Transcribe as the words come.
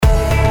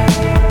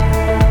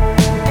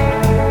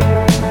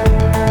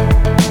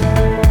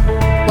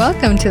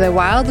to the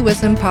Wild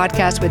Wisdom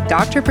Podcast with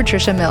Dr.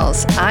 Patricia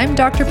Mills. I'm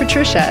Dr.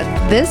 Patricia.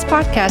 This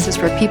podcast is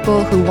for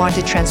people who want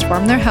to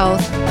transform their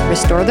health,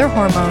 restore their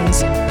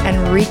hormones, and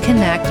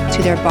reconnect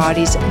to their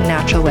body's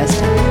natural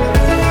wisdom.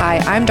 Hi,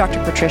 I'm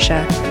Dr.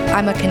 Patricia.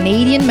 I'm a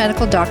Canadian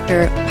medical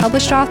doctor,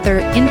 published author,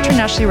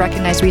 internationally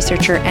recognized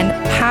researcher, and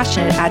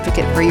passionate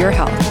advocate for your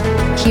health.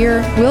 Here,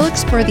 we'll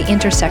explore the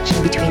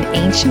intersection between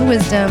ancient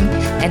wisdom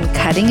and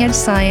cutting-edge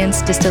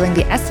science, distilling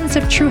the essence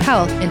of true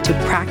health into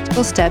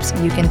practical steps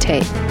you can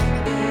take.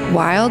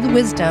 Wild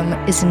wisdom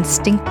is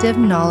instinctive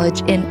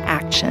knowledge in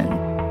action.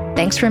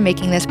 Thanks for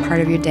making this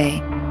part of your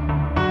day.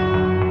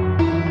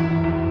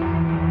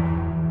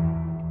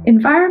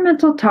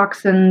 Environmental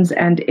toxins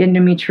and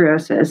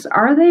endometriosis,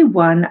 are they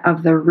one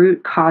of the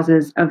root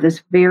causes of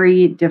this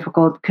very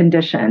difficult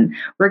condition?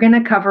 We're going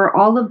to cover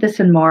all of this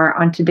and more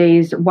on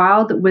today's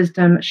Wild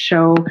Wisdom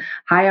show.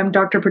 Hi, I'm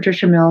Dr.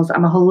 Patricia Mills.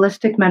 I'm a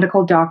holistic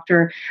medical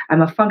doctor.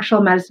 I'm a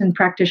functional medicine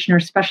practitioner,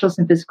 specialist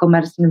in physical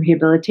medicine and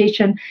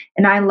rehabilitation,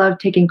 and I love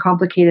taking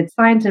complicated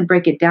science and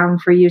break it down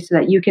for you so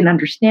that you can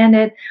understand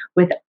it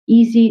with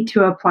easy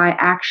to apply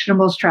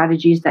actionable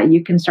strategies that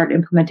you can start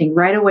implementing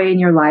right away in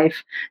your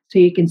life so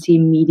you can see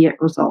immediate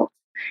results.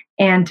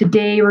 And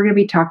today we're going to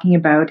be talking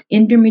about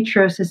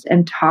endometriosis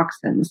and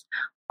toxins.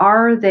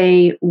 Are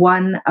they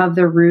one of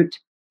the root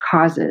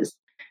causes?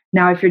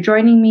 Now, if you're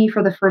joining me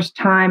for the first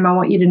time, I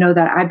want you to know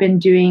that I've been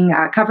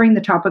covering the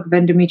topic of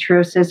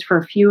endometriosis for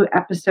a few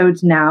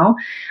episodes now,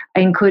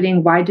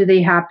 including why do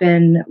they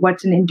happen,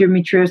 what's an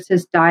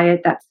endometriosis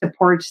diet that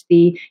supports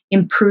the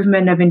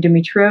improvement of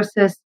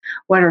endometriosis,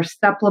 what are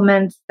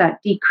supplements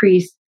that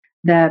decrease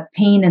the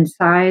pain and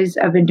size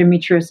of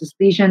endometriosis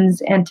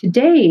lesions. And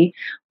today,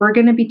 we're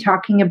going to be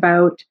talking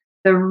about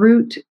the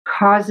root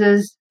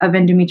causes of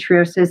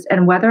endometriosis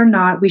and whether or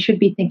not we should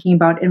be thinking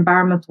about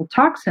environmental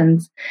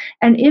toxins.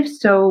 And if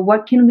so,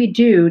 what can we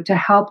do to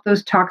help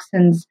those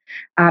toxins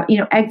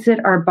exit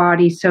our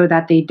body so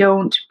that they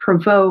don't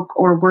provoke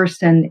or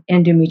worsen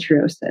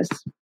endometriosis?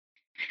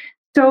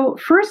 So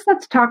first,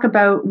 let's talk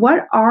about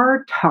what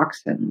are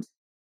toxins.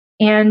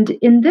 And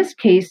in this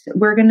case,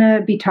 we're going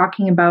to be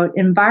talking about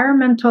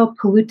environmental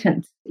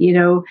pollutants,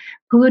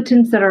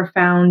 pollutants that are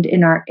found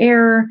in our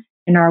air,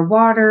 in our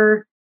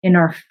water, in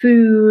our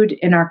food,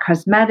 in our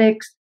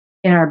cosmetics,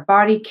 in our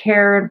body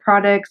care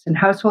products and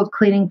household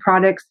cleaning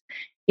products.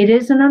 It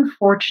is an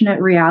unfortunate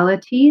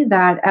reality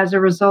that as a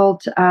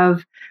result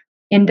of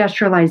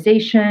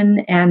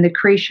industrialization and the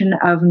creation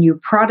of new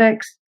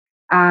products,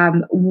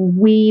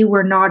 we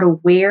were not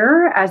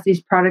aware as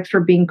these products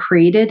were being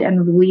created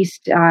and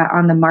released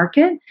on the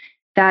market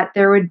that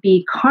there would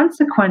be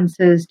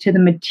consequences to the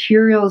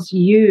materials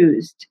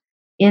used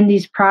in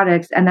these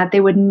products and that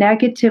they would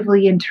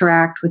negatively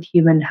interact with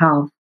human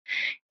health.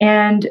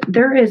 And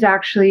there is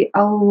actually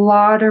a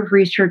lot of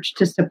research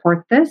to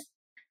support this.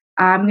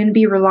 I'm going to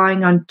be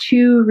relying on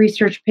two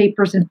research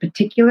papers in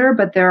particular,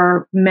 but there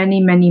are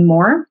many, many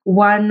more.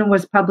 One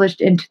was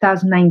published in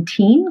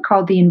 2019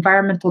 called The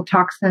Environmental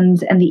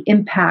Toxins and the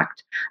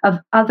Impact of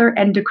Other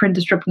Endocrine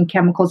Disrupting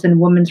Chemicals in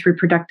Women's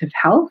Reproductive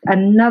Health.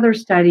 Another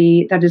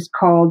study that is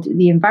called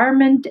The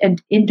Environment and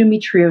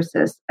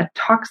Endometriosis, a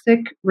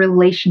Toxic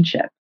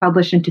Relationship,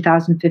 published in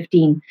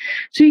 2015.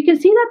 So you can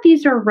see that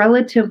these are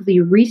relatively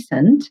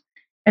recent.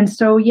 And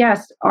so,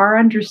 yes, our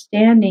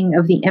understanding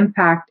of the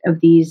impact of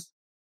these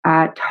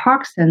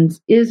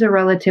toxins is a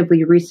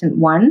relatively recent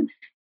one.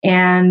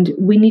 And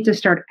we need to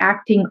start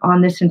acting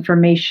on this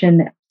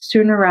information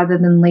sooner rather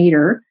than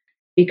later,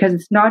 because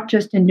it's not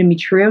just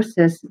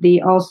endometriosis, they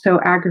also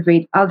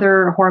aggravate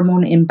other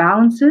hormone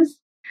imbalances.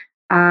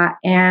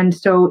 And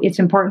so it's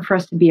important for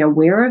us to be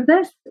aware of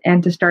this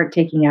and to start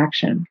taking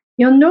action.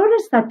 You'll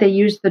notice that they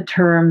use the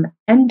term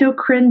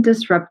endocrine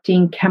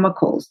disrupting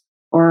chemicals,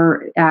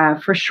 or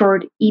for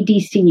short,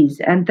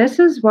 EDCs. And this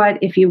is what,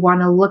 if you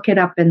want to look it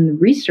up in the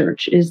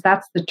research,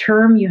 that's the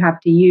term you have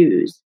to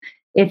use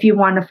if you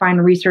want to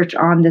find research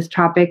on this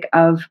topic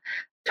of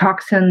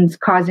toxins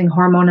causing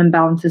hormone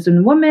imbalances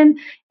in women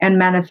and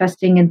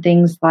manifesting in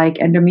things like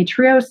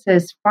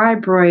endometriosis,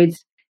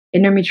 fibroids,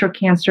 endometrial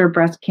cancer,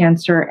 breast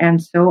cancer,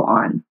 and so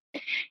on.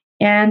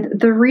 And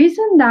the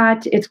reason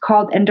that it's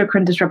called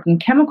endocrine disrupting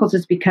chemicals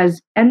is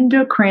because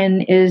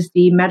endocrine is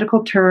the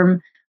medical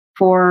term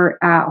for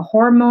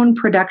hormone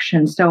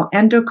production. So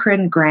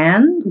endocrine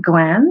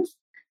glands,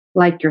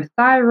 like your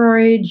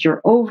thyroid,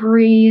 your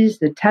ovaries,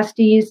 the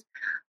testes,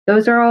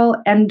 those are all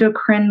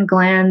endocrine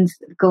glands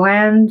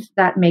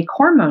that make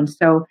hormones.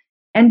 So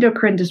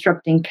endocrine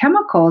disrupting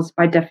chemicals,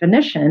 by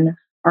definition,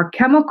 are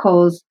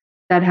chemicals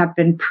that have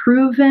been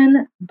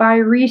proven by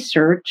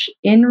research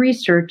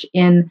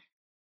in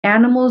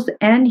animals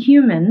and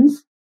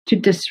humans to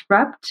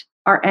disrupt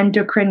our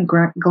endocrine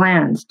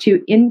glands,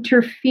 to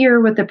interfere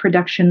with the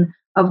production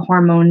of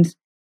hormones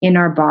in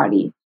our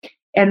body.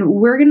 And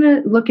we're going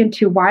to look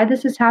into why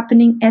this is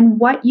happening and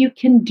what you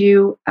can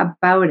do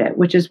about it,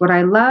 which is what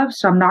I love.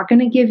 So I'm not going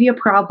to give you a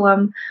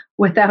problem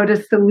without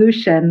a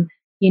solution.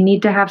 You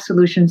need to have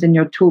solutions in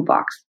your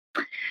toolbox.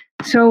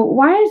 So,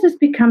 why has this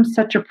become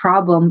such a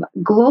problem?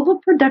 Global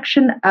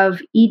production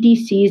of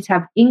EDCs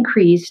have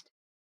increased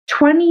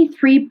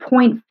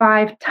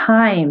 23.5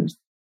 times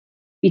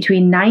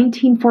between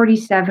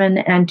 1947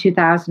 and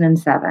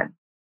 2007.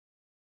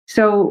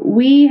 So,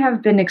 we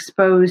have been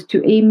exposed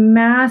to a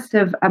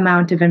massive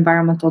amount of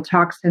environmental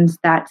toxins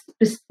that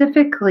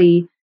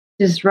specifically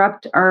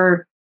disrupt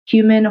our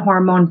human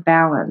hormone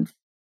balance.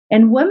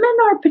 And women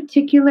are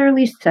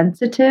particularly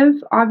sensitive,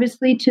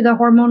 obviously, to the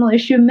hormonal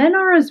issue. Men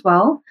are as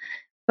well,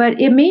 but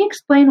it may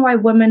explain why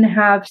women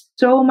have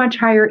so much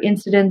higher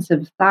incidence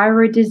of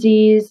thyroid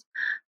disease,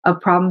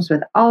 of problems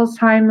with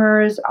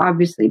Alzheimer's,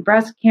 obviously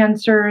breast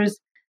cancers.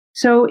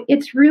 So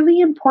it's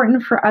really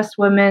important for us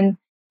women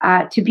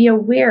to be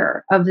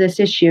aware of this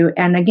issue.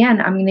 And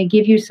again, I'm going to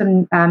give you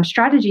some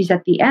strategies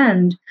at the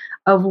end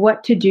of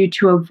what to do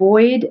to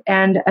avoid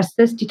and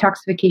assist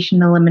detoxification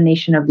and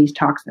elimination of these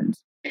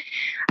toxins.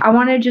 I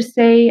want to just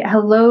say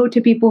hello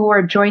to people who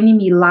are joining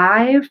me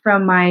live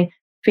from my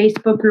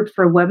Facebook group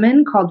for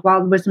women called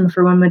Wild Wisdom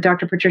for Women with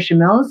Dr. Patricia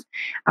Mills.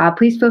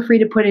 Please feel free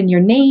to put in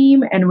your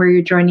name and where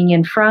you're joining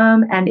in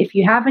from. And if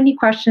you have any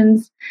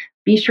questions,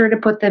 be sure to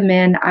put them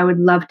in. I would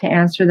love to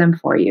answer them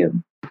for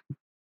you.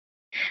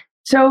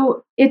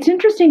 So it's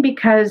interesting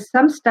because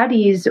some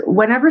studies,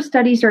 whenever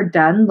studies are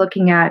done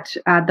looking at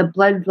the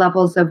blood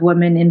levels of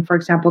women in, for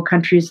example,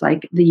 countries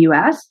like the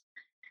US,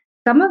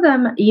 some of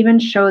them even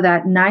show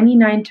that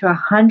 99 to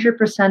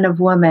 100%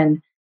 of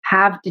women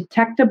have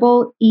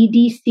detectable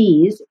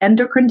EDCs,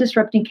 endocrine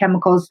disrupting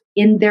chemicals,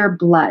 in their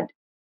blood,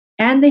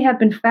 and they have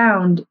been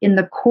found in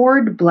the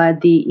cord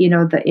blood,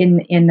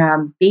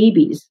 in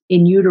babies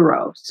in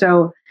utero.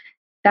 So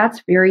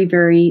that's very,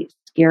 very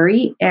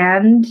scary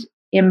and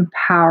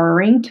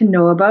empowering to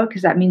know about,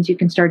 because that means you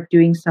can start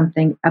doing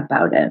something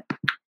about it.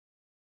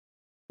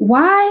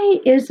 Why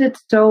is it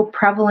so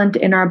prevalent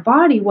in our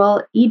body?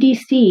 Well,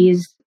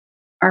 EDCs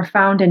are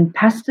found in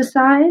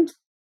pesticides.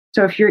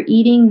 So if you're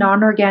eating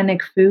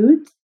non-organic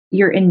foods,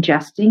 you're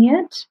ingesting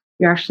it,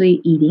 you're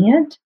actually eating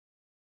it.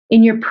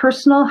 In your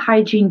personal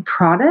hygiene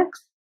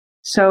products,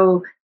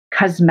 so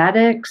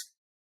cosmetics,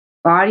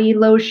 body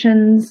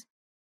lotions,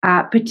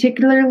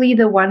 particularly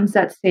the ones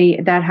that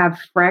have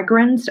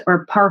fragrance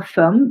or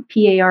parfum,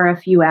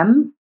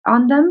 Parfum,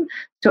 on them.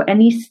 So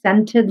any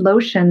scented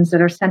lotions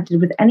that are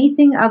scented with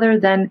anything other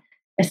than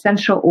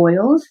essential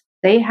oils,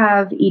 they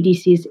have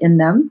EDCs in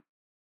them.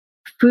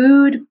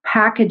 Food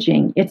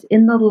packaging, it's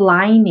in the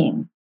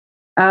lining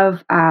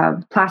of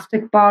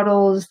plastic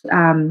bottles,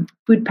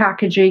 food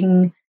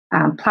packaging,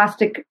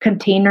 plastic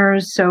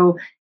containers. So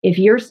if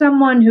you're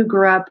someone who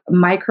grew up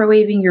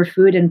microwaving your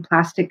food in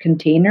plastic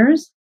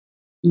containers,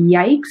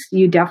 yikes,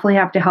 you definitely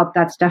have to help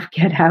that stuff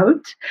get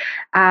out.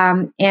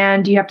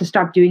 And you have to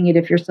stop doing it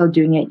if you're still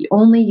doing it. You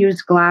only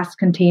use glass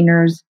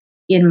containers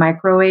in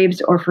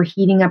microwaves or for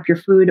heating up your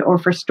food or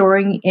for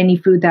storing any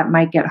food that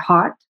might get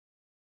hot.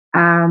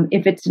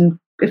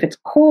 If it's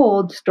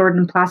cold, stored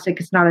in plastic,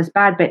 it's not as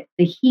bad, but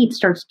the heat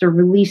starts to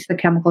release the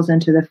chemicals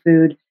into the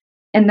food,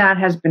 and that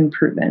has been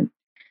proven.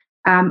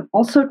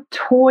 Also,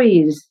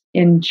 toys,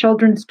 in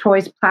children's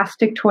toys,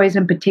 plastic toys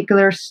in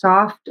particular,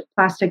 soft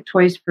plastic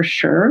toys for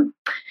sure,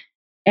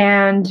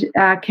 and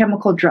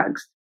chemical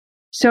drugs.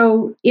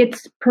 So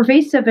it's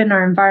pervasive in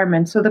our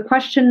environment. So the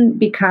question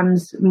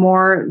becomes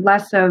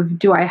less of,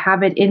 do I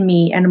have it in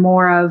me, and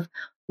more of,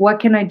 what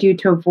can I do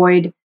to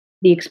avoid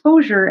the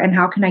exposure, and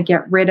how can I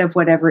get rid of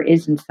whatever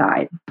is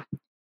inside?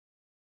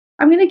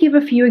 I'm going to give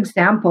a few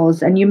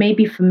examples, and you may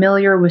be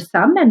familiar with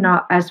some and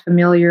not as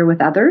familiar with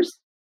others.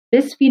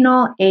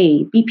 Bisphenol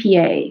A,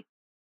 BPA,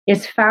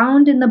 is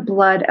found in the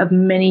blood of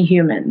many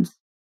humans.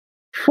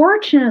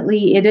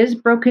 Fortunately, it is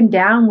broken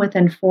down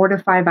within 4 to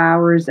 5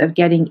 hours of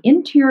getting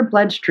into your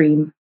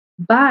bloodstream,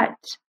 but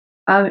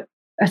a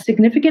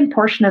significant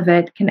portion of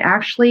it can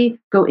actually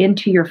go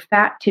into your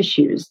fat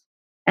tissues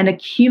and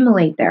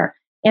accumulate there.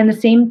 And the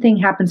same thing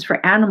happens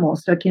for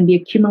animals. So it can be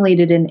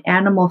accumulated in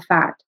animal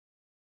fat,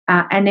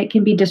 and it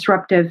can be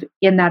disruptive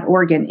in that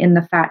organ, in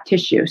the fat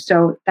tissue.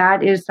 So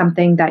that is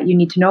something that you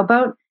need to know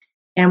about.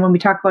 And when we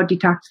talk about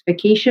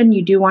detoxification,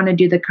 you do want to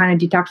do the kind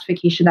of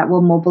detoxification that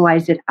will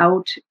mobilize it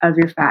out of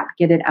your fat,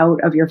 get it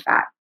out of your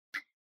fat.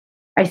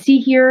 I see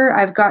here,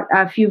 I've got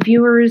a few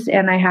viewers,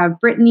 and I have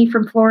Brittany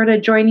from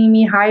Florida joining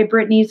me. Hi,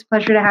 Brittany. It's a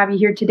pleasure to have you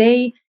here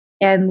today.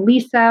 And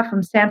Lisa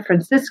from San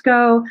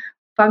Francisco,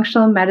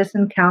 functional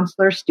medicine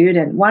counselor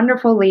student.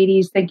 Wonderful,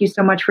 ladies. Thank you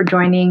so much for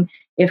joining.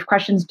 If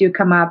questions do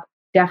come up,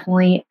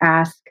 definitely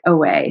ask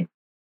away.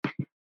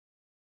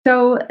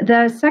 So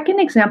the second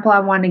example I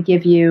want to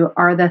give you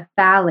are the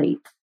phthalates.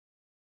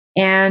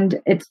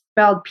 And it's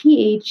spelled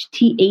Phthalates.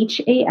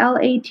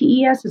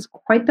 It's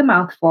quite the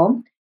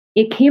mouthful.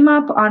 It came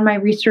up on my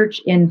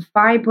research in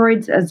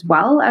fibroids as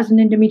well as in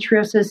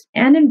endometriosis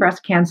and in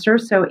breast cancer.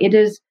 So it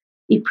is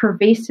a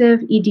pervasive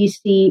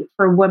EDC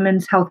for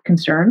women's health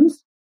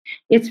concerns.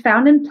 It's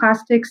found in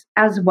plastics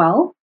as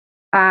well,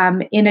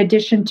 in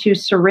addition to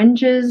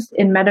syringes,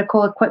 in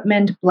medical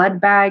equipment,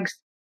 blood bags,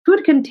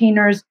 food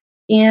containers,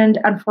 and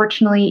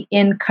unfortunately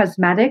in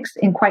cosmetics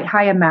in quite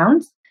high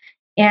amounts.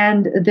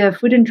 And the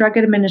Food and Drug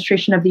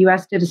Administration of the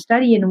US did a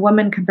study in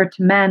women compared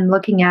to men,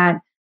 looking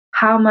at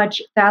how much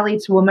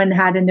phthalates women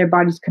had in their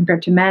bodies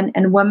compared to men.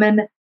 And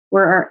women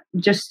were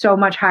just so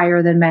much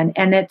higher than men.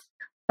 And it's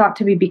thought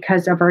to be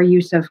because of our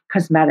use of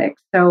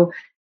cosmetics. So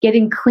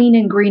getting clean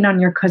and green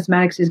on your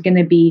cosmetics is going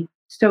to be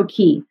so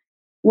key.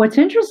 What's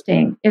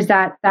interesting is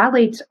that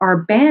phthalates are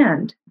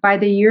banned by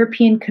the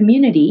European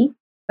community,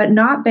 but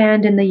not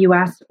banned in the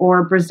US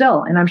or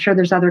Brazil. And I'm sure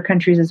there's other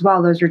countries as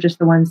well. Those are just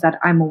the ones that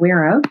I'm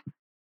aware of.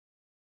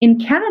 In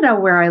Canada,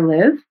 where I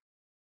live,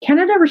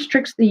 Canada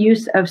restricts the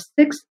use of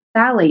 6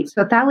 phthalates.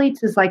 So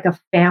phthalates is like a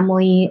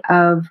family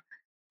of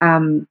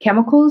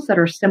chemicals that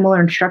are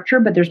similar in structure,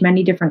 but there's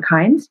many different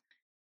kinds.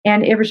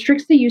 And it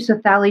restricts the use of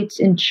phthalates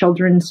in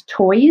children's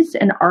toys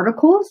and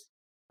articles,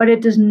 but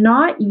it does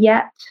not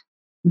yet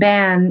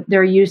ban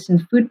their use in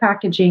food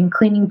packaging,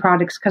 cleaning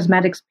products,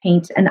 cosmetics,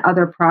 paints, and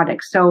other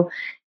products. So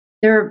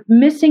they're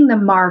missing the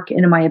mark,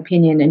 in my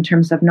opinion, in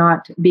terms of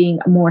not being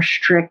more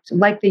strict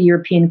like the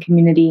European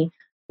community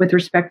with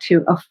respect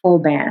to a full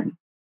ban.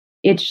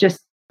 It's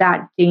just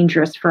that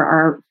dangerous for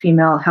our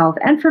female health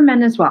and for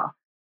men as well.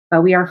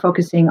 But we are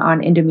focusing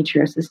on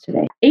endometriosis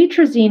today.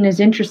 Atrazine is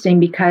interesting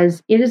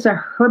because it is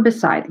a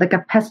herbicide, like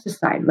a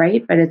pesticide,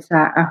 right? But it's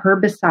a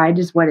herbicide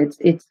is what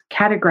its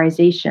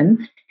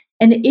categorization.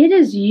 And it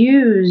is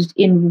used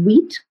in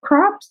wheat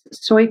crops,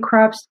 soy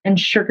crops, and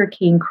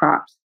sugarcane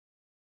crops.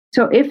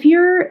 So if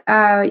you're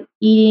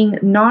eating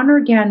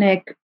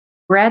non-organic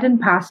bread and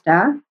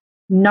pasta,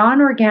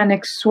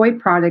 non-organic soy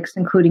products,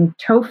 including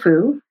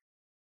tofu,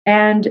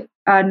 and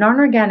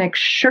non-organic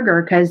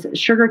sugar, because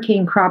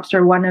sugarcane crops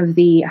are one of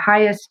the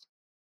highest,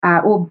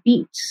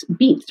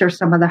 beets are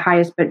some of the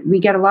highest, but we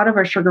get a lot of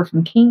our sugar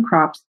from cane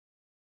crops.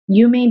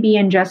 You may be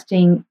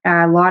ingesting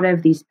a lot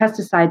of these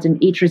pesticides and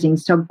atrazine.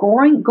 So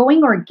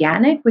going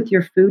organic with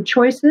your food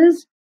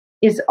choices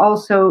is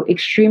also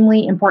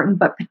extremely important,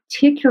 but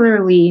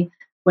particularly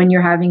when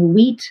you're having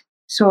wheat,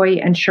 soy,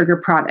 and sugar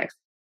products.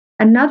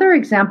 Another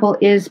example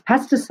is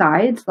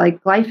pesticides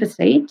like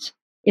glyphosate.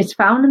 It's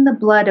found in the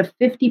blood of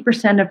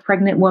 50% of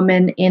pregnant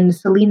women in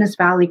Salinas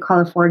Valley,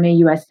 California,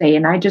 USA.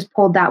 And I just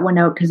pulled that one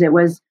out because it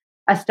was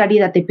a study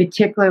that they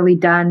particularly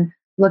done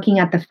looking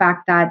at the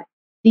fact that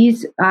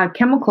these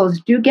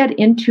chemicals do get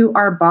into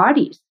our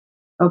bodies.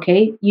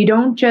 Okay, they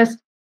don't just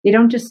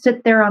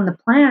sit there on the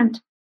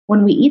plant.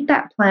 When we eat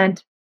that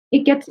plant, it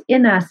gets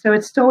in us. So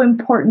it's so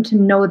important to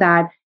know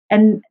that.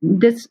 And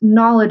this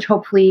knowledge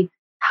hopefully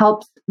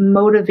helps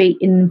motivate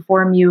and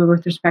inform you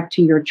with respect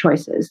to your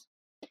choices.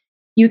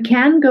 You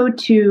can go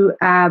to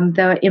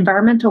the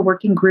Environmental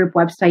Working Group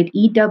website,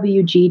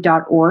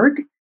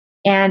 ewg.org,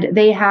 and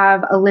they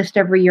have a list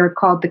every year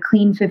called the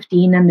Clean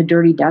 15 and the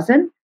Dirty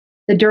Dozen.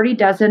 The Dirty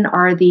Dozen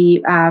are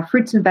the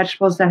fruits and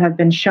vegetables that have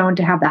been shown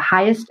to have the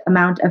highest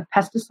amount of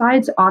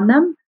pesticides on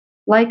them,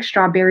 like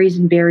strawberries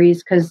and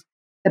berries, because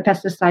the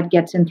pesticide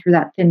gets in through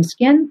that thin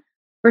skin,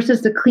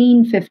 versus the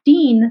Clean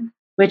 15,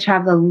 which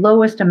have the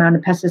lowest amount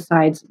of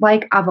pesticides,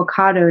 like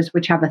avocados,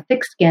 which have a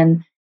thick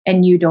skin,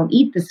 and you don't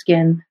eat the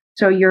skin.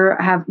 So you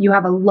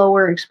have a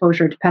lower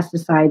exposure to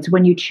pesticides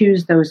when you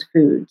choose those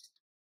foods.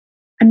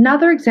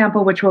 Another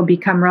example which will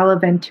become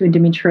relevant to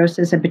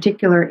endometriosis in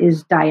particular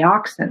is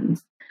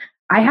dioxins.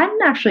 I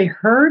hadn't actually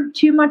heard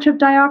too much of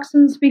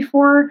dioxins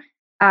before.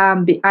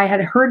 I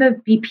had heard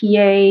of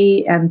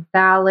BPA and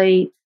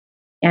phthalates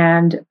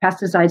and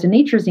pesticides and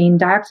atrazine.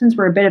 Dioxins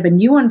were a bit of a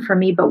new one for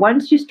me, but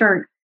once you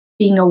start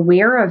being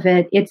aware of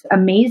it, it's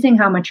amazing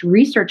how much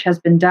research has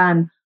been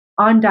done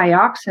on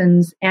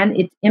dioxins and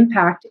its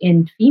impact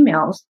in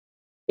females.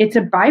 It's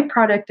a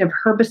byproduct of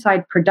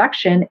herbicide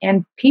production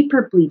and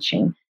paper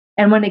bleaching.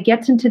 And when it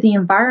gets into the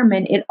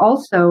environment, it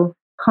also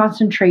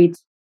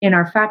concentrates in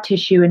our fat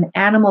tissue and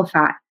animal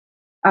fat.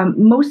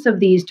 Most of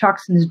these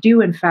toxins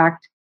do, in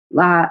fact,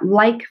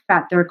 like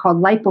fat. They're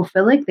called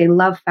lipophilic. They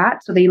love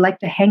fat, so they like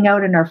to hang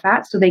out in our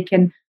fat so they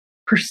can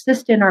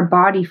persist in our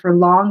body for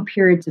long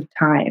periods of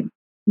time.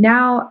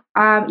 Now,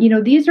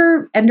 these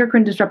are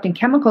endocrine disrupting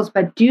chemicals,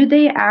 but do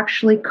they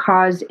actually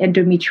cause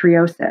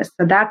endometriosis?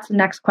 So that's the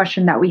next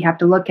question that we have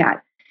to look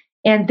at.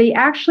 And they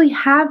actually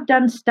have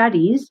done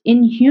studies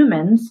in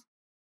humans,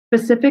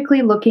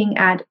 specifically looking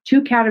at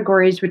 2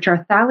 categories, which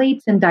are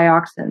phthalates and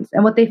dioxins.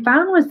 And what they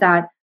found was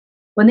that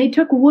when they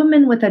took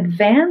women with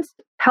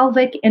advanced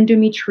pelvic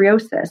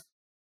endometriosis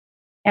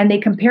and they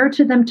compared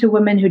them to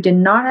women who did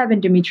not have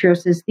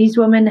endometriosis, these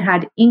women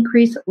had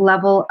increased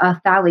level of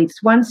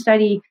phthalates. One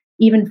study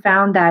even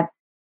found that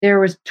there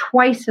was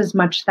twice as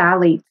much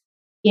phthalates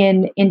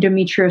in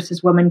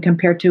endometriosis women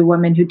compared to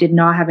women who did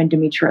not have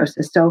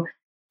endometriosis. So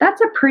that's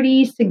a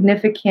pretty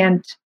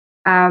significant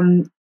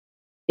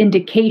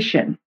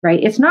indication,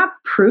 right? It's not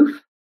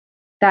proof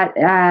that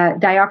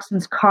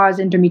dioxins cause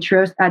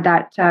endometriosis,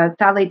 that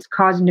phthalates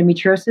cause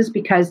endometriosis,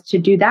 because to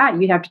do that,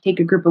 you'd have to take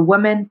a group of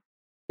women,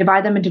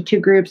 divide them into 2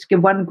 groups,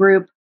 give one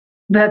group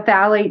the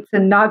phthalates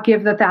and not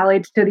give the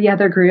phthalates to the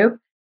other group,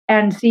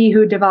 and see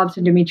who develops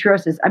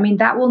endometriosis. I mean,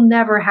 that will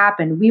never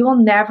happen. We will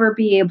never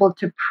be able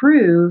to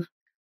prove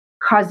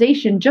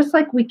causation, just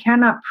like we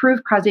cannot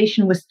prove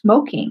causation with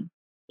smoking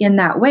in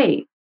that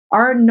way.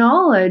 Our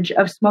knowledge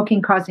of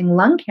smoking causing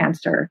lung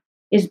cancer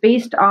is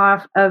based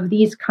off of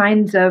these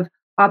kinds of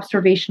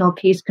observational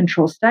case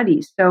control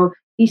studies. So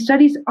these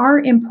studies are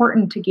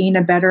important to gain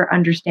a better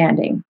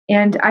understanding.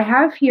 And I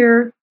have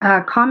here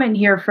a comment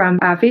here from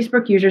a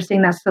Facebook user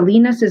saying that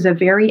Salinas is a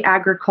very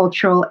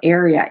agricultural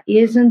area.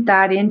 Isn't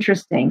that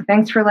interesting?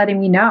 Thanks for letting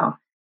me know.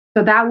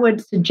 So that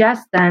would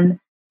suggest then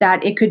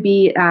that it could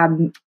be,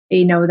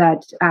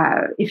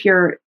 that if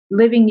you're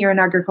living near an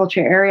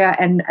agriculture area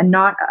and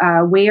not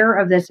aware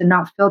of this and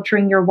not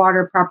filtering your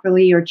water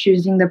properly or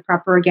choosing the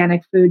proper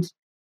organic foods,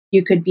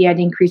 you could be at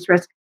increased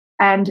risk.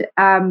 And,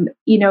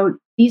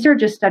 these are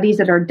just studies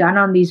that are done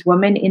on these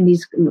women in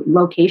these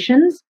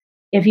locations.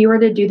 If you were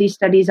to do these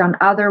studies on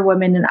other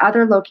women in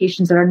other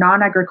locations that are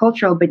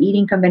non-agricultural but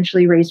eating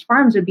conventionally raised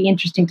farms, it would be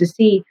interesting to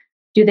see,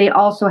 do they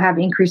also have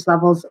increased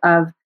levels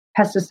of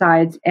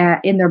pesticides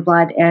in their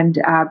blood?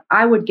 And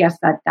I would guess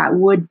that that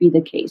would be the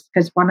case,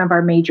 because one of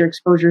our major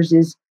exposures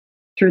is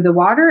through the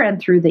water and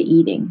through the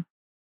eating.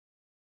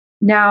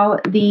 Now,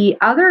 the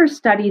other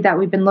study that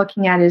we've been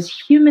looking at is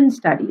human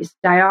studies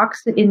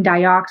in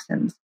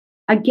dioxins.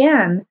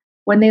 Again,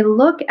 when they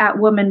look at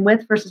women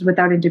with versus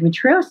without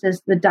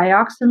endometriosis, the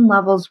dioxin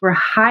levels were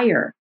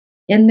higher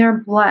in their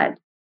blood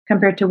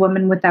compared to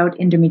women without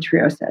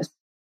endometriosis.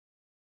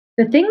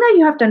 The thing that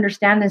you have to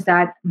understand is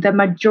that the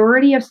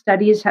majority of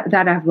studies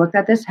that have looked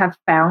at this have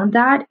found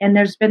that, and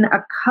there's been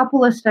a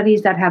couple of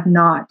studies that have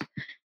not.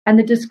 And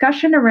the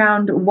discussion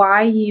around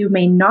why you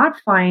may not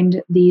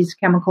find these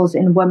chemicals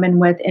in women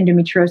with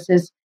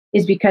endometriosis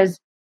is because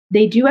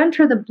they do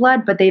enter the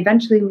blood, but they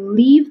eventually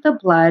leave the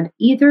blood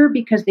either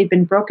because they've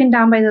been broken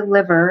down by the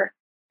liver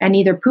and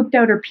either pooped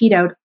out or peed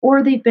out,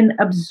 or they've been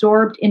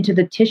absorbed into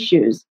the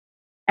tissues.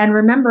 And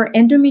remember,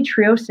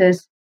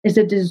 endometriosis is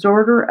a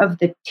disorder of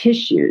the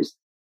tissues.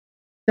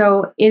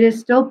 So it is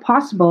still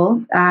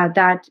possible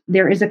that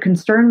there is a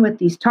concern with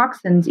these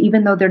toxins,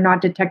 even though they're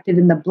not detected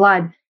in the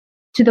blood,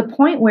 to the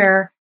point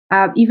where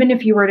even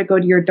if you were to go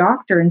to your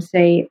doctor and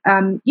say,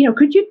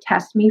 could you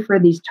test me for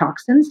these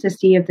toxins to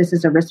see if this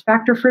is a risk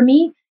factor for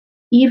me?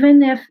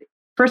 Even if,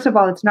 first of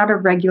all, it's not a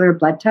regular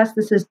blood test.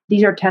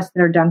 These are tests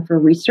that are done for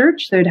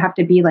research. So it'd have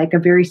to be like a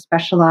very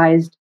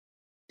specialized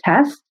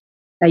test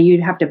that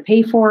you'd have to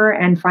pay for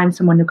and find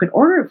someone who could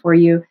order it for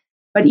you.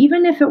 But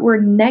even if it were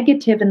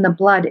negative in the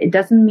blood, it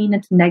doesn't mean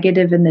it's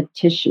negative in the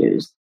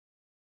tissues.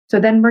 So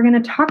then we're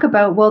going to talk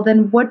about, well,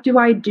 then what do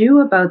I do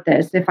about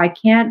this? If I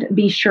can't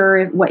be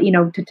sure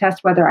to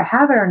test whether I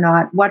have it or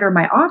not, what are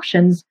my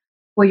options?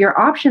 Well, your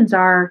options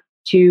are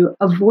to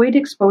avoid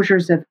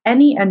exposures of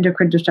any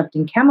endocrine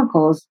disrupting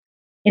chemicals,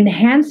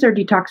 enhance their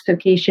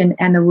detoxification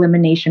and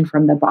elimination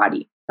from the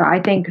body. So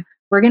I think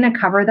we're going to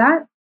cover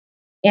that.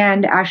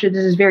 And actually,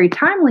 this is very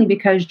timely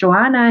because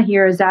Joanna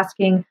here is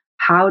asking,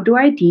 how do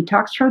I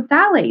detox from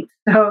phthalates?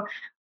 So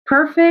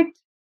perfect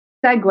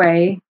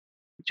segue,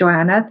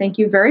 Joanna, thank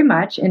you very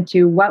much,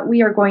 into what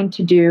we are going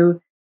to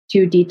do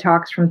to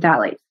detox from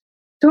phthalates.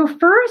 So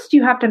first,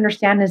 you have to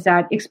understand is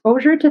that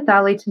exposure to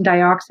phthalates and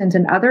dioxins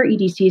and other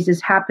EDCs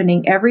is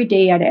happening every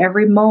day at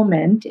every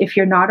moment if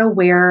you're not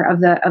aware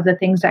of the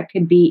things that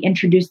could be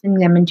introducing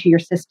them into your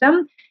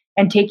system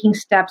and taking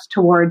steps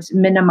towards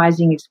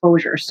minimizing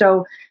exposure.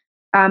 So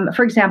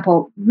for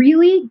example,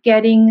 really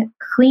getting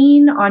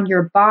clean on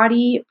your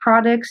body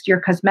products, your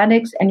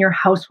cosmetics, and your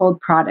household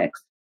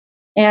products.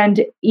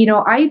 And,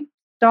 I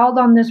stalled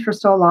on this for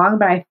so long,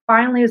 but I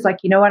finally was like,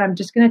 you know what, I'm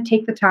just going to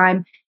take the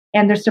time.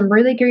 And there's some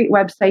really great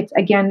websites.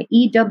 Again,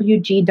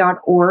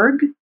 ewg.org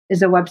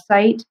is a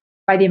website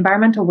by the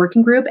Environmental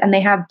Working Group, and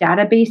they have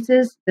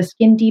databases, the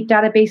Skin Deep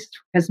database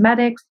for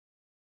cosmetics.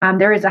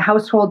 There is a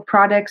household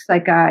products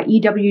like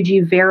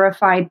EWG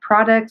verified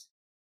products.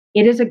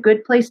 It is a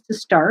good place to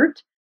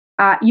start.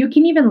 You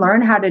can even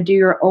learn how to do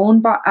your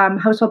own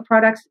household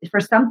products. For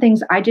some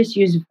things, I just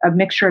use a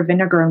mixture of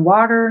vinegar and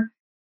water.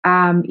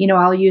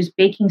 I'll use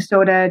baking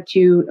soda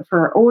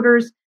for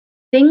odors.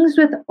 Things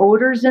with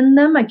odors in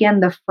them, again,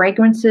 the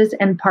fragrances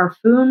and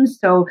parfums.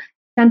 So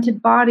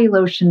scented body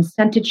lotions,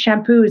 scented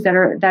shampoos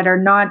that are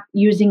not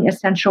using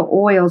essential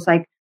oils.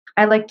 Like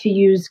I like to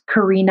use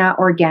Carina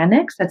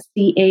Organics. That's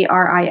Carina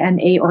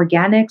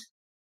Organics.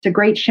 It's a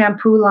great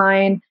shampoo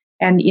line.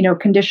 And,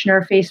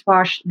 conditioner, face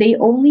wash, they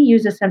only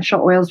use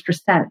essential oils for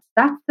scents.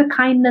 That's the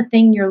kind of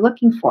thing you're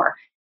looking for.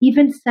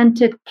 Even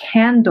scented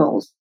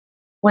candles,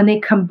 when they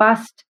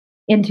combust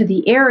into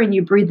the air and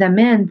you breathe them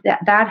in,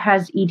 that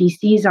has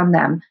EDCs on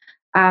them.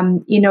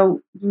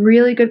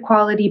 Really good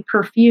quality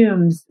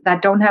perfumes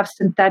that don't have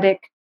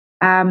synthetic,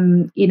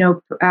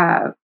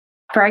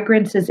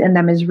 fragrances in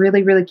them is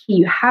really, really key.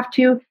 You have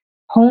to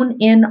hone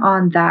in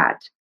on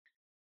that.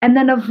 And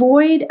then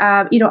avoid,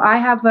 I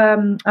have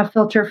a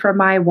filter for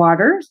my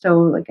water. So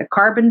like a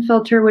carbon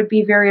filter would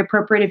be very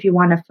appropriate if you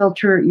want to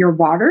filter your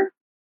water.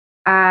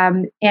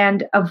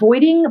 And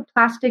avoiding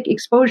plastic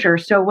exposure.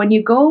 So when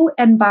you go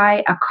and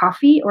buy a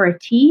coffee or a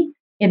tea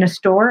in a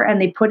store and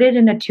they put it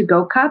in a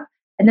to-go cup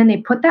and then they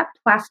put that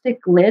plastic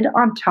lid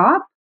on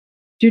top,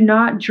 Do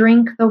not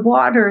drink the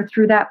water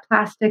through that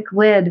plastic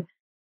lid.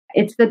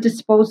 It's the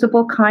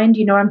disposable kind.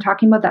 You know what I'm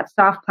talking about? That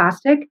soft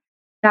plastic.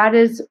 That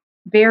is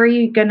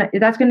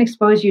that's gonna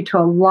expose you to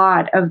a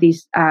lot of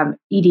these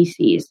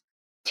EDCs.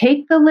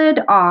 Take the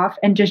lid off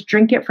and just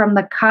drink it from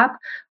the cup,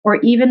 or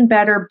even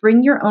better,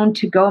 bring your own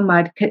to-go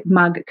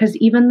mug, because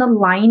even the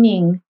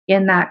lining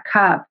in that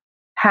cup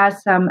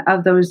has some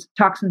of those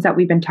toxins that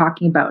we've been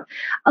talking about.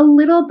 A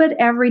little bit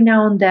every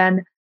now and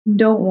then,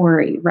 don't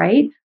worry,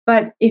 right?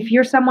 But if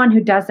you're someone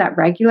who does that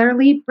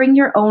regularly, bring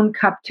your own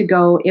cup to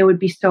go. It would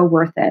be so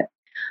worth it.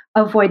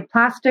 Avoid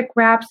plastic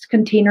wraps,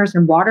 containers,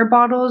 and water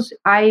bottles.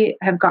 I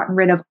have gotten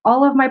rid of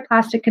all of my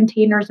plastic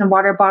containers and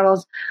water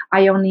bottles.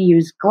 I only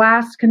use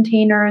glass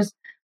containers.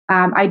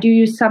 I do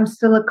use some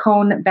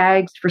silicone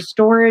bags for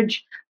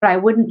storage, but I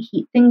wouldn't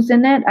heat things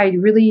in it. I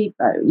really,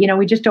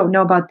 we just don't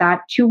know about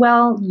that too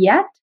well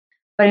yet.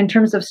 But in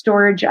terms of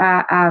storage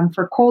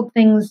for cold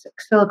things,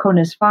 silicone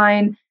is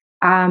fine.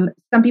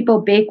 Some people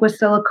bake with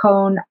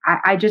silicone.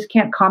 I just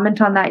can't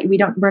comment on that.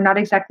 We're not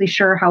exactly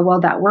sure how well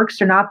that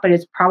works or not, but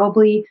it's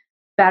probably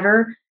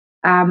better.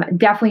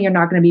 Definitely you're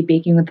not going to be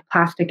baking with the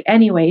plastic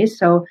anyways,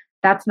 so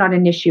that's not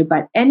an issue.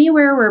 But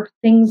anywhere where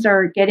things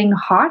are getting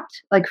hot,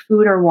 like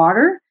food or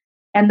water,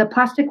 and the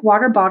plastic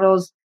water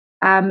bottles,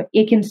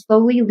 it can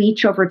slowly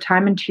leach over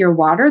time into your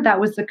water. That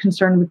was the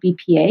concern with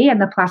BPA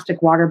and the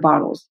plastic water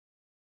bottles.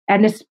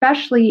 And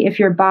especially if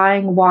you're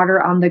buying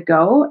water on the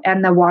go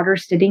and the water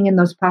sitting in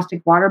those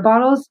plastic water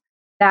bottles,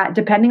 that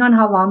depending on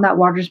how long that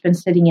water's been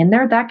sitting in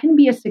there, that can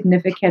be a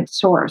significant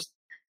source.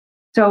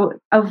 So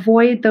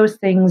avoid those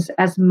things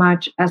as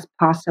much as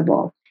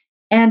possible.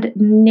 And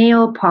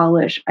nail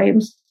polish. I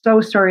am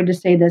so sorry to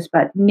say this,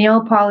 but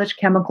nail polish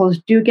chemicals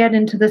do get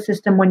into the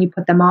system when you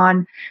put them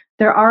on.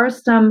 There are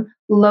some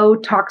low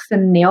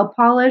toxin nail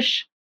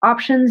polish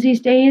options these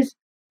days.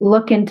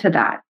 Look into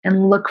that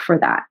and look for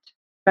that,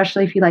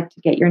 especially if you like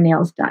to get your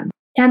nails done.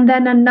 And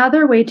then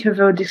another way to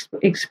avoid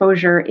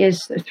exposure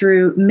is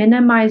through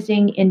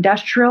minimizing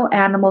industrial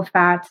animal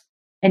fats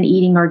and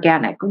eating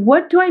organic.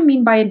 What do I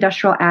mean by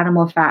industrial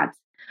animal fats?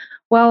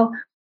 Well,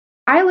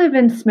 I live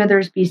in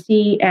Smithers,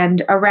 BC,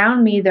 and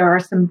around me there are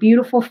some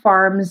beautiful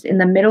farms in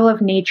the middle of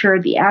nature.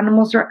 The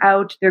animals are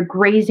out, they're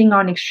grazing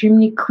on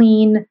extremely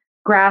clean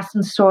grass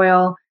and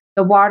soil.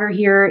 The water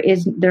here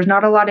there's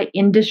not a lot of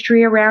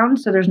industry around,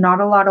 so there's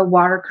not a lot of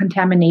water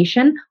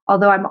contamination,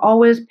 although I'm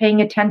always paying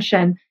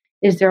attention.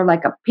 Is there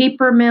like a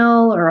paper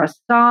mill or a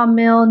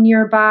sawmill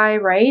nearby,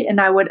 right?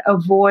 And I would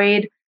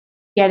avoid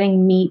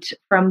getting meat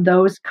from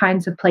those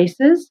kinds of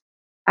places.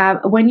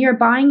 When you're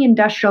buying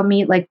industrial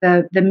meat, like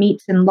the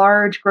meats in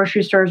large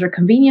grocery stores or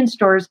convenience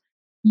stores,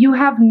 you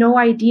have no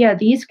idea.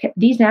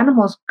 These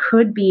animals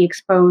could be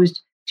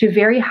exposed to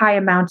very high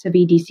amounts of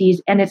EDCs,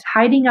 and it's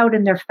hiding out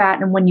in their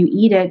fat. And when you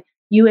eat it,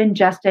 you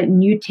ingest it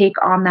and you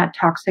take on that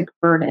toxic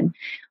burden.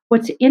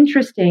 What's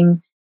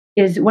interesting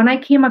is when I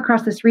came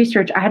across this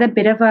research, I had a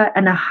bit of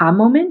an aha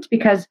moment,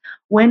 because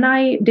when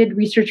I did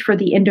research for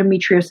the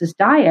endometriosis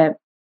diet,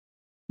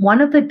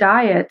 one of the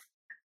diets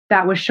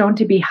that was shown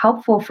to be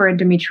helpful for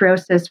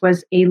endometriosis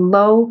was a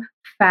low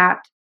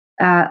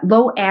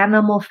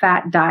animal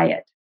fat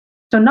diet.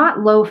 So not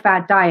low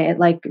fat diet,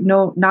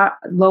 not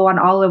low on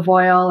olive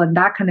oil and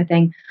that kind of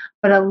thing,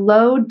 but a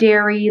low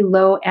dairy,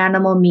 low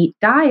animal meat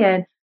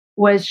diet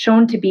was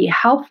shown to be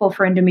helpful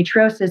for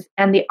endometriosis.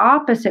 And the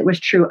opposite was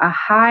true. A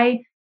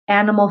high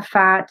animal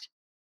fat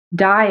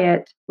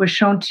diet was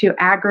shown to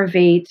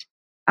aggravate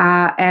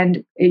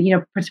and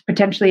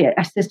potentially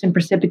assist in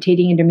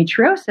precipitating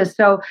endometriosis.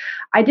 So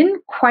I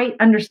didn't quite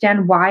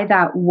understand why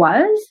that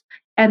was.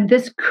 And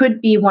this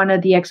could be one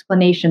of the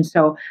explanations.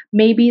 So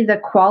maybe the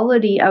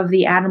quality of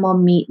the animal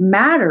meat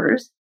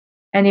matters.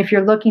 And if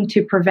you're looking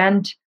to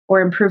prevent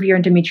or improve your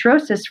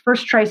endometriosis,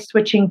 first try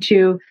switching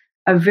to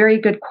a very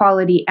good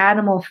quality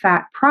animal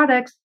fat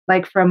products,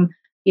 like from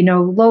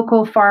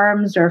local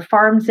farms or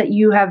farms that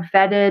you have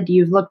vetted,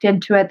 you've looked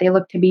into it. They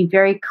look to be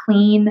very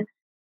clean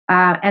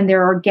and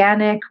they're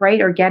organic,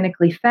 right?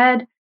 Organically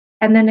fed.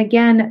 And then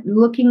again,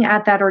 looking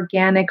at that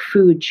organic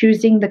food,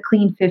 choosing the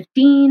clean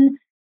 15.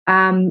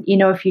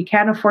 If you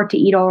can't afford to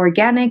eat all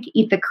organic,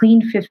 eat the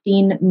clean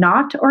 15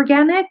 not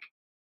organic,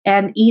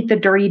 and eat the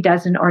dirty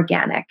dozen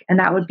organic. And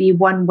that would be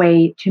one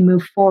way to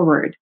move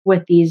forward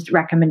with these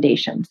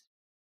recommendations.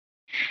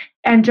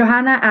 And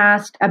Johanna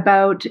asked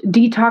about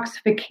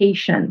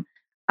detoxification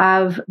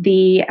of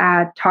the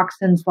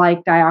toxins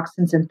like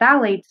dioxins and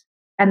phthalates.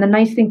 And the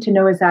nice thing to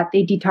know is that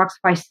they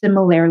detoxify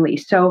similarly.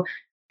 So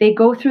they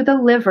go through the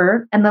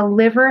liver, and the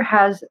liver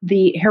has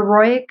the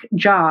heroic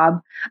job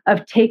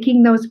of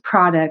taking those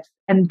products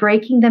and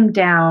breaking them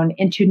down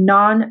into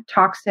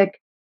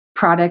non-toxic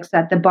products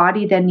that the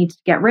body then needs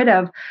to get rid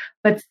of.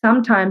 But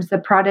sometimes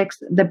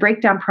the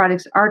breakdown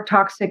products are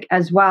toxic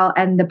as well,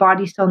 and the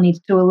body still needs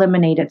to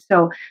eliminate it.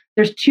 So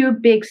there's two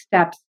big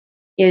steps: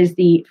 is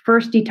the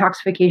first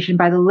detoxification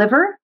by the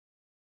liver,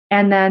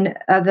 and then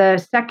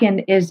the second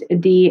is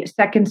the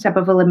second step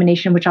of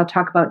elimination, which I'll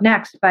talk about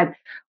next. But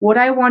what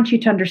I want you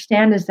to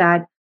understand is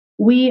that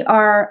we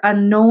are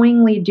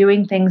unknowingly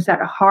doing things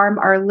that harm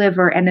our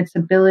liver and its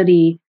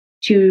ability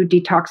to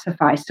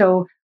detoxify.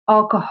 So,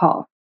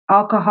 alcohol.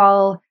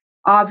 Alcohol,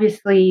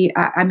 obviously,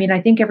 I mean, I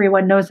think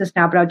everyone knows this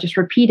now, but I'll just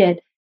repeat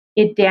it.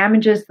 It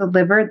damages the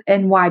liver.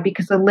 And why?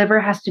 Because the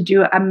liver has to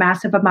do a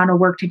massive amount of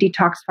work to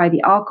detoxify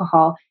the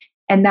alcohol.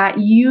 And that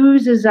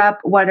uses up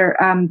what are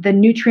the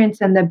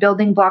nutrients and the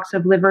building blocks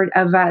of liver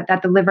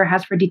that the liver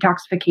has for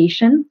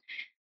detoxification.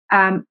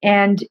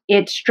 And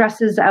it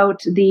stresses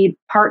out the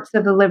parts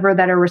of the liver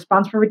that are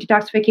responsible for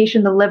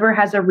detoxification. The liver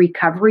has a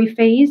recovery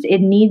phase. It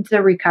needs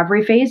a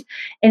recovery phase.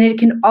 And it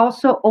can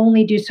also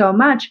only do so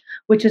much,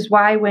 which is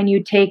why when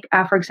you take,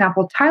 for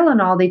example,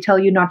 Tylenol, they tell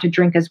you not to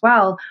drink as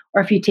well.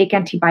 Or if you take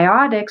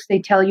antibiotics,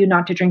 they tell you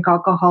not to drink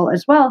alcohol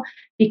as well,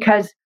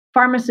 because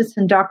pharmacists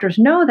and doctors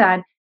know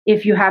that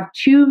if you have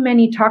too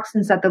many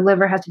toxins that the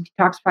liver has to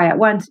detoxify at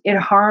once, it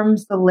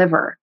harms the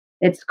liver.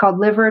 It's called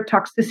liver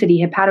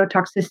toxicity,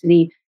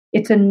 hepatotoxicity.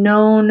 It's a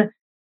known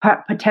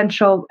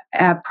potential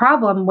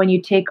problem when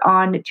you take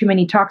on too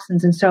many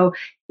toxins. And so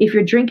if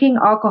you're drinking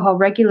alcohol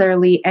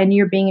regularly and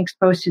you're being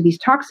exposed to these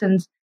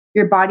toxins,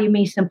 your body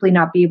may simply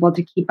not be able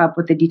to keep up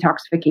with the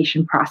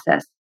detoxification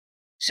process.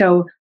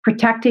 So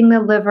protecting the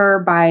liver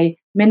by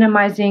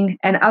minimizing,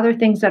 and other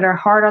things that are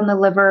hard on the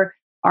liver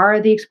are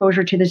the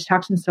exposure to these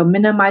toxins. So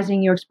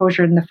minimizing your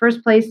exposure in the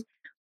first place.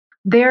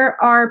 There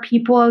are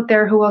people out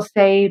there who will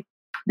say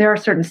there are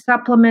certain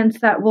supplements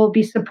that will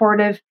be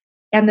supportive.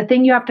 And the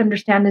thing you have to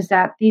understand is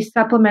that these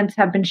supplements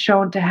have been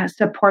shown to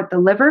support the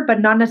liver,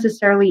 but not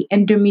necessarily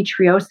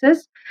endometriosis.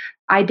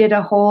 I did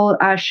a whole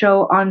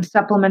show on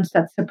supplements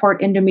that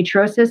support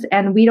endometriosis,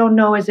 and we don't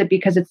know, is it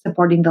because it's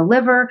supporting the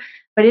liver?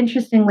 But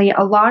interestingly,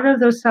 a lot of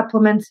those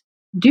supplements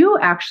do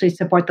actually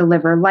support the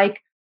liver,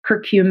 like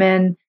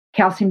curcumin,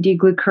 calcium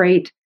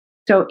D-glucarate.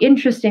 So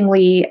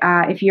interestingly,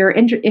 if you're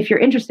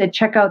interested,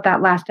 check out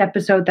that last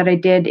episode that I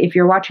did. If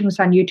you're watching this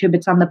on YouTube,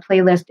 it's on the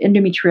playlist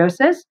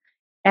Endometriosis.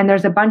 And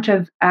there's a bunch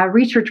of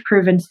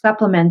research-proven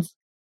supplements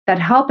that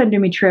help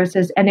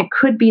endometriosis, and it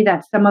could be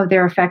that some of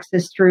their effects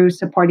is through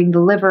supporting the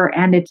liver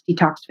and its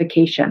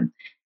detoxification.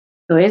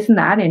 So isn't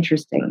that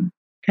interesting?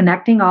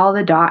 Connecting all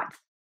the dots.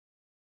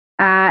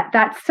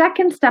 That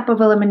second step of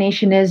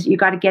elimination is you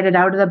got to get it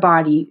out of the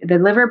body. The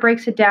liver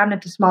breaks it down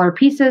into smaller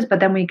pieces, but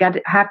then we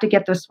have to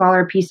get those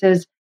smaller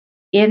pieces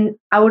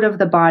out of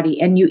the body.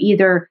 And you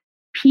either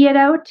pee it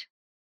out,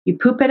 you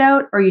poop it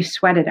out, or you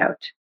sweat it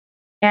out.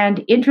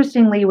 And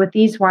interestingly, with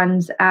these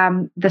ones,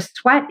 the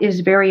sweat is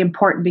very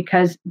important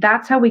because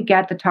that's how we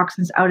get the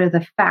toxins out of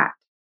the fat.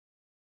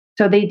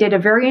 So they did a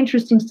very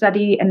interesting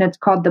study, and it's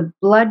called the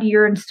blood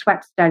urine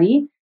sweat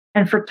study.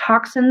 And for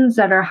toxins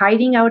that are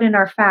hiding out in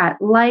our fat,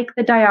 like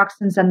the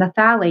dioxins and the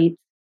phthalates,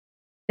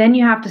 then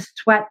you have to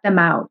sweat them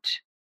out.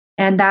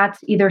 And that's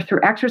either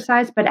through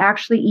exercise, but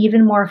actually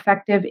even more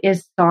effective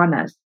is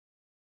saunas.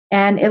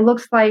 And it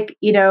looks like,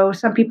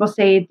 some people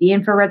say the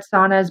infrared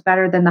sauna is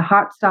better than the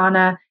hot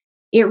sauna.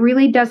 It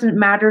really doesn't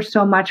matter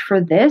so much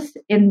for this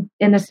in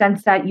the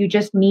sense that you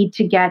just need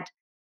to get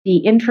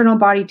the internal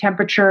body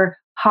temperature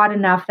hot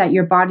enough that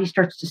your body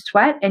starts to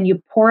sweat, and you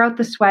pour out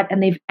the sweat,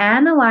 and they've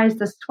analyzed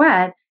the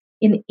sweat,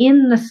 and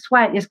in the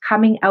sweat is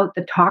coming out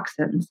the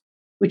toxins,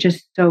 which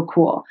is so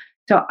cool.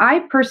 So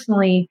I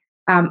personally,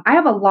 I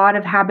have a lot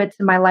of habits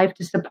in my life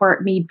to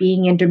support me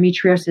being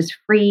endometriosis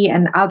free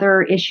and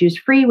other issues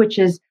free, which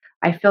is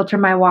I filter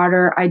my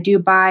water. I do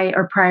buy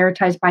or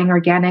prioritize buying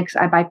organics.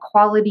 I buy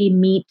quality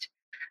meat.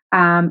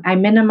 I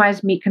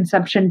minimize meat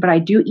consumption, but I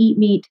do eat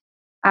meat.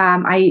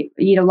 I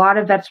eat a lot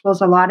of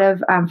vegetables, a lot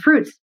of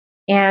fruits,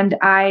 and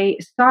I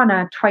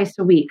sauna twice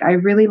a week. I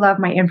really love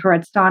my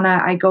infrared sauna.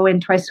 I go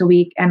in twice a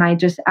week, and I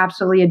just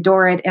absolutely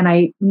adore it. And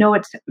I know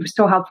it's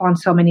so helpful on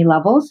so many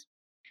levels.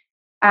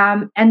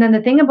 And then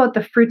the thing about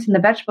the fruits and the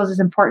vegetables is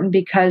important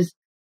because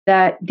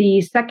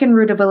the second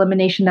route of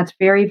elimination that's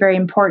very, very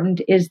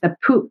important is the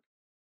poop.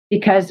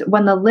 Because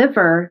when the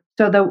liver,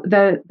 so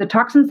the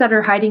toxins that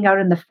are hiding out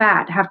in the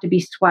fat have to be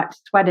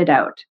sweated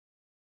out.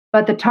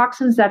 But the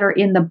toxins that are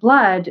in the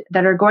blood,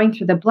 that are going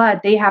through the blood,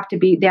 they have to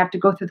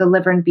go through the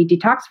liver and be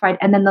detoxified.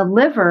 And then the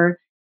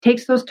liver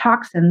takes those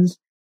toxins,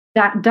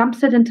 that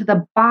dumps it into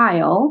the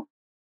bile.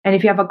 And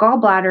if you have a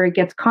gallbladder, it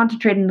gets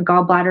concentrated in the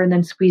gallbladder and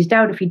then squeezed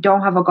out. If you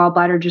don't have a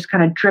gallbladder, it just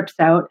kind of drips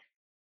out.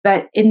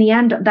 But in the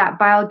end, that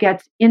bile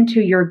gets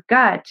into your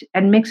gut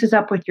and mixes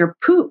up with your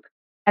poop.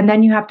 And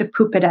then you have to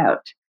poop it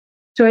out.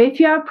 So if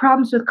you have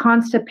problems with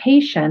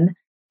constipation,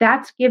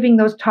 that's giving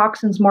those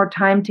toxins more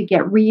time to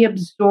get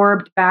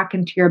reabsorbed back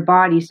into your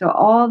body. So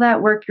all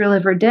that work your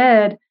liver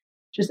did,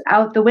 just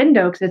out the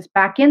window because it's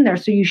back in there.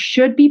 So you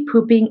should be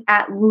pooping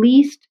at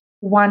least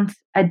once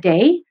a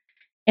day.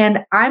 And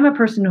I'm a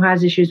person who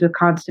has issues with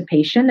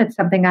constipation. It's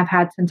something I've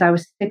had since I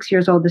was 6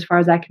 years old, as far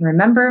as I can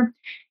remember.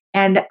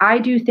 And I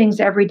do things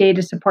every day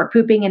to support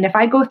pooping. And if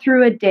I go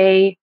through a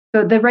day,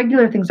 so the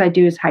regular things I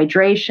do is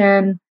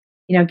hydration,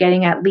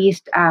 getting at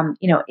least,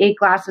 8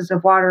 glasses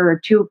of water or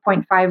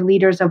 2.5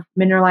 liters of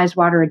mineralized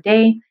water a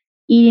day,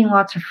 eating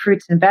lots of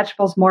fruits and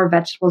vegetables, more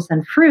vegetables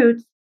than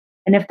fruits.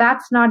 And if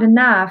that's not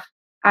enough,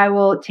 I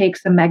will take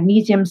some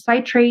magnesium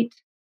citrate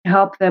to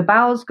help the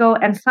bowels go.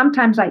 And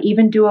sometimes I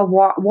even do a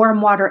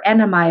warm water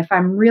enema if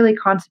I'm really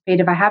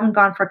constipated. If I haven't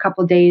gone for a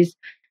couple of days,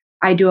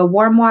 I do a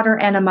warm water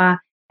enema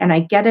and I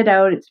get it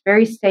out. It's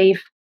very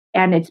safe.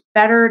 And it's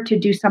better to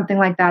do something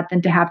like that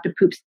than to have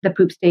the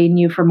poop stay in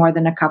you for more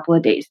than a couple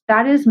of days.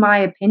 That is my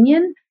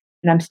opinion,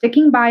 and I'm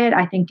sticking by it.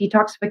 I think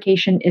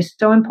detoxification is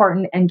so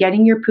important, and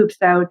getting your poops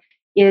out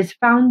is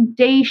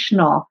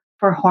foundational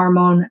for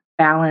hormone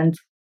balance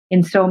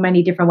in so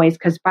many different ways.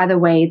 Because, by the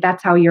way,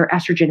 that's how your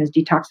estrogen is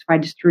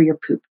detoxified, is through your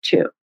poop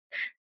too.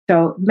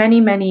 So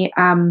many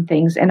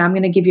things. And I'm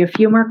going to give you a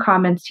few more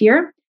comments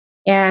here.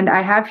 And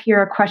I have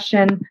here a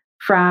question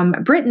from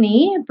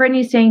Brittany.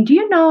 Brittany's saying, do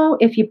you know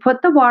if you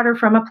put the water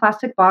from a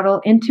plastic bottle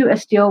into a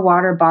steel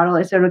water bottle,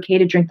 is it okay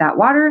to drink that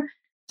water?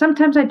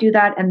 Sometimes I do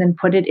that and then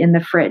put it in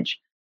the fridge.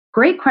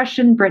 Great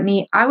question,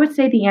 Brittany. I would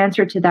say the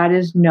answer to that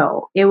is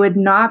no. It would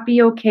not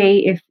be okay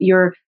if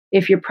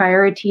your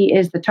priority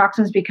is the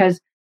toxins,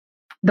 because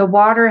the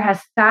water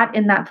has sat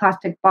in that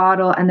plastic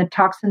bottle and the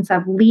toxins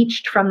have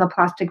leached from the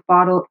plastic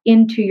bottle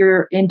into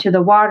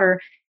the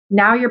water.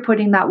 Now you're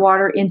putting that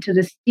water into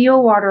the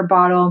steel water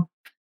bottle.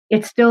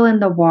 It's still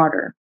in the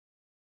water.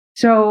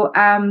 So,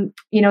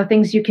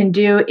 things you can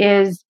do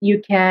is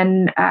you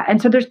can,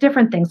 and so there's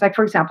different things. Like,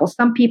 for example,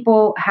 some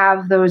people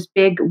have those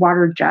big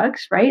water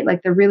jugs, right?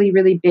 Like the really,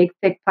 really big,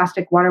 thick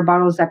plastic water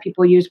bottles that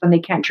people use when they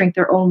can't drink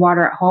their own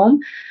water at home.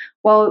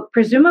 Well,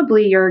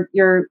 presumably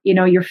you're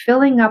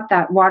filling up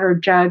that water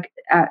jug.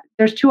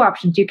 There's two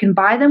options. You can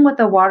buy them with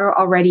the water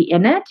already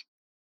in it,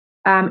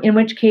 in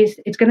which case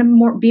it's going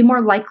to be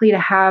more likely to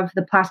have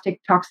the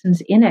plastic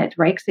toxins in it,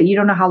 right? So you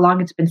don't know how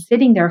long it's been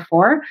sitting there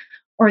for.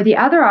 Or the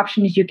other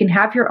option is you can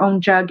have your own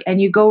jug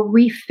and you go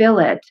refill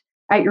it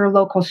at your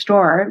local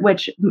store,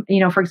 which,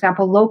 for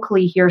example,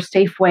 locally here,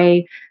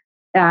 Safeway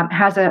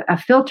has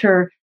a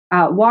filter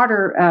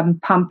water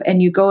pump,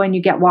 and you go and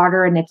you get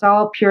water and it's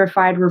all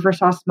purified,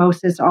 reverse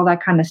osmosis, all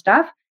that kind of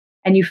stuff.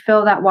 And you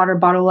fill that water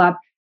bottle up.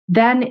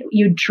 Then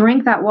you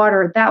drink that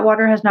water. That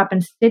water has not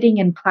been sitting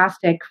in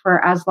plastic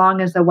for as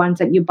long as the ones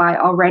that you buy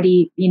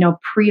already,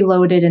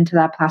 preloaded into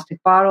that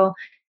plastic bottle.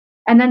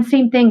 And then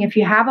same thing, if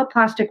you have a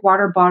plastic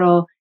water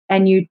bottle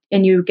and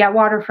you get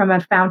water from a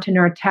fountain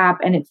or a tap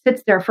and it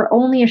sits there for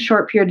only a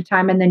short period of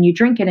time and then you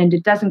drink it and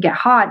it doesn't get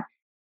hot,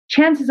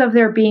 chances of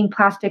there being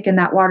plastic in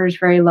that water is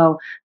very low.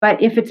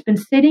 But if it's been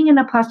sitting in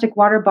a plastic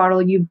water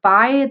bottle, you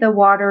buy the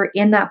water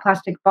in that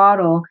plastic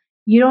bottle,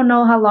 you don't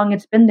know how long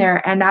it's been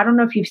there. And I don't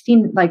know if you've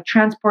seen like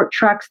transport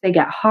trucks, they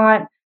get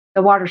hot,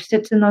 the water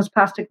sits in those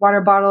plastic water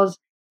bottles,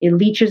 it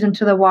leaches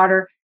into the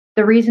water.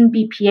 The reason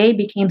BPA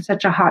became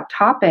such a hot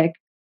topic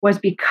was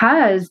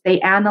because they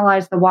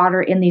analyzed the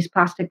water in these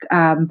plastic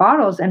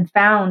bottles and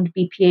found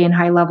BPA in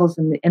high levels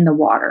in the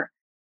water.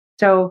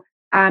 So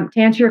to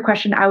answer your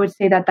question, I would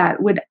say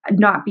that would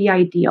not be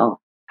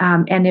ideal.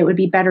 And it would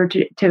be better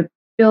to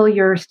fill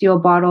your steel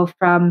bottle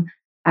from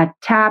a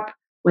tap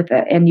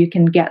and you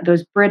can get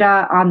those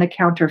Brita on the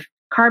counter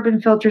carbon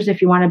filters if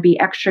you want to be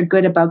extra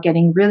good about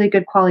getting really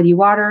good quality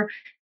water.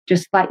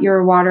 Just let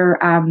your water,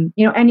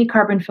 any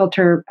carbon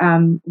filter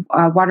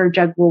water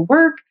jug will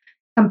work.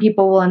 Some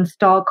people will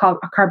install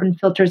carbon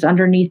filters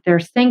underneath their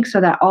sink so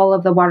that all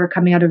of the water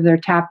coming out of their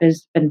tap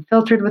has been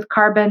filtered with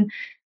carbon.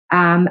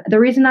 The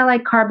reason I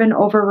like carbon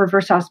over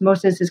reverse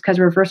osmosis is because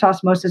reverse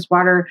osmosis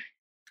water,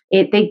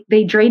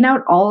 they drain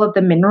out all of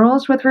the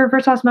minerals with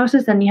reverse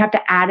osmosis, and you have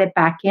to add it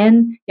back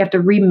in. You have to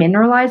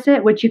remineralize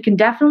it, which you can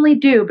definitely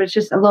do, but it's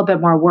just a little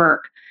bit more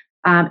work.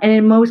 And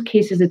in most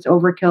cases, it's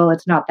overkill.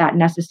 It's not that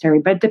necessary,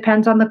 but it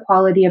depends on the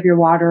quality of your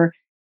water.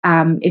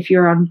 If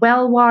you're on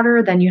well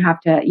water, then you have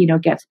to,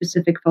 get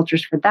specific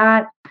filters for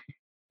that.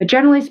 But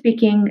generally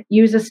speaking,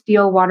 use a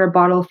steel water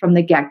bottle from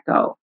the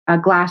get-go, a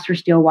glass or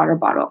steel water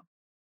bottle.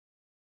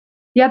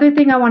 The other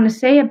thing I want to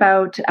say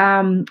about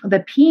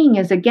the peeing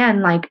is,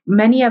 again, like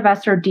many of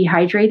us are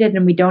dehydrated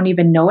and we don't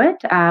even know it.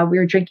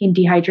 We're drinking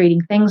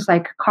dehydrating things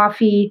like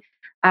coffee,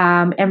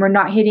 and we're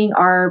not hitting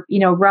our,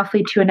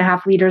 roughly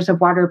 2.5 liters of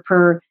water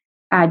per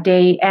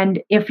day.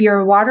 And if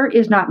your water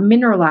is not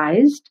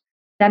mineralized,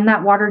 then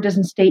that water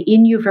doesn't stay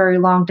in you very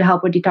long to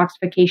help with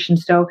detoxification.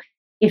 So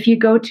if you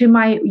go to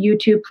my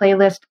YouTube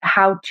playlist,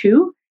 How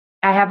To,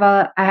 I have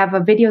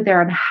a video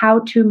there on how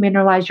to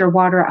mineralize your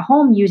water at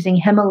home using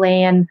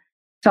Himalayan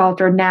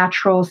salt or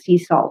natural sea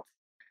salt.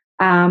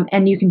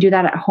 And you can do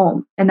that at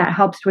home, and that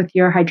helps with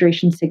your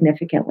hydration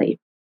significantly.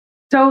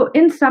 So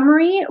in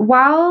summary,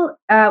 while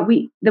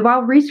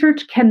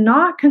research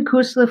cannot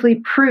conclusively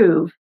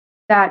prove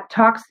that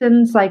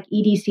toxins like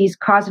EDCs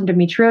cause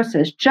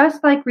endometriosis,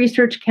 just like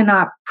research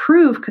cannot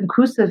prove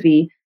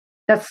conclusively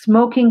that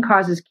smoking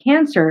causes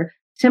cancer,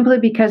 simply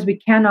because we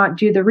cannot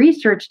do the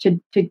research to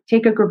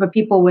take a group of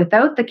people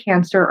without the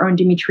cancer or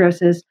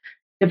endometriosis,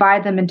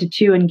 divide them into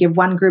two and give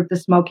one group the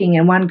smoking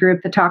and one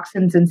group the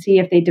toxins and see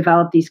if they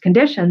develop these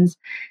conditions.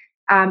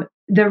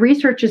 The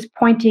research is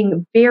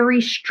pointing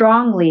very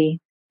strongly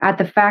at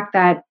the fact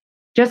that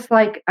just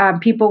like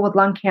people with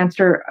lung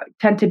cancer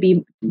tend to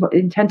be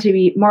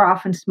more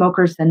often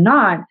smokers than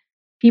not,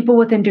 people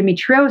with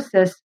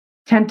endometriosis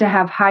tend to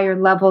have higher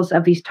levels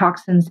of these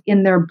toxins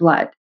in their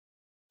blood.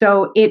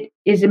 So it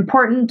is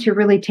important to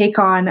really take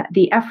on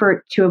the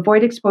effort to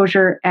avoid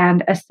exposure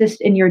and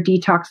assist in your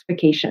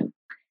detoxification.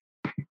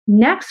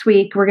 Next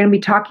week, we're going to be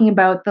talking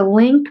about the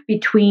link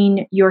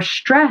between your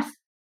stress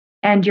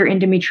and your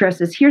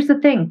endometriosis. Here's the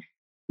thing.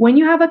 When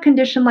you have a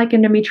condition like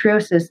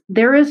endometriosis,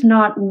 there is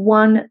not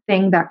one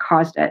thing that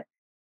caused it.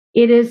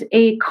 It is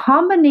a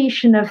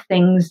combination of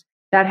things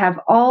that have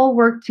all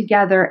worked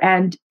together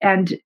and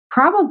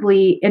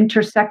probably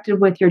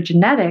intersected with your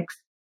genetics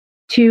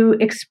to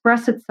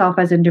express itself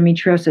as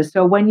endometriosis.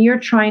 So when you're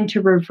trying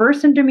to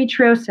reverse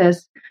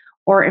endometriosis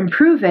or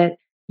improve it,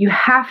 you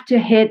have to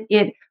hit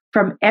it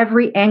from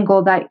every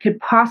angle that could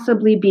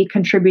possibly be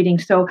contributing.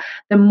 So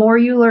the more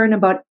you learn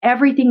about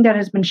everything that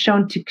has been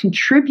shown to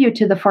contribute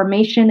to the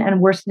formation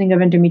and worsening of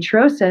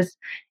endometriosis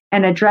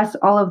and address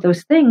all of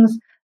those things,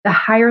 the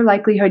higher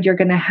likelihood you're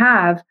going to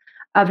have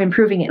of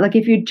improving it. Like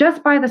if you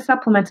just buy the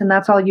supplements and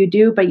that's all you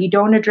do, but you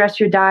don't address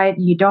your diet,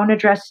 you don't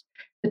address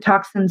the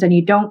toxins, and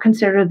you don't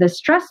consider the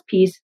stress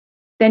piece,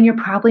 then you're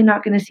probably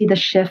not going to see the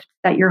shift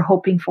that you're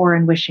hoping for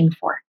and wishing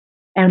for.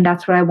 And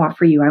that's what I want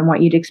for you. I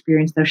want you to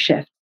experience those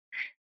shifts.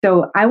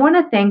 So I want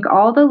to thank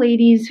all the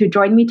ladies who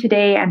joined me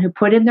today and who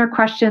put in their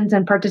questions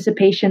and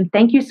participation.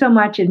 Thank you so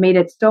much. It made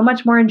it so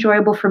much more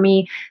enjoyable for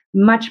me,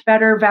 much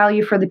better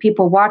value for the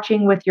people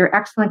watching with your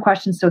excellent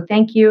questions. So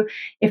thank you.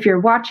 If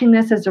you're watching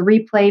this as a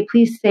replay,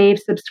 please save,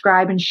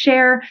 subscribe, and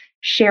share.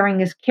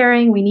 Sharing is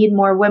caring. We need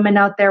more women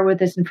out there with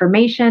this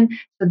information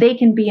so they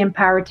can be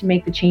empowered to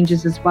make the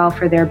changes as well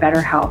for their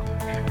better health.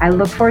 I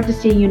look forward to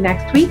seeing you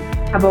next week.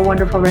 Have a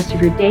wonderful rest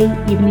of your day,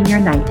 evening, or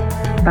night.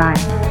 Bye.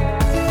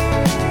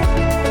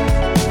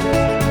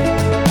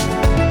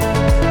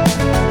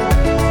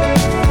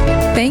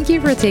 Thank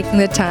you for taking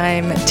the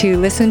time to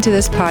listen to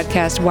this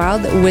podcast,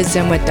 Wild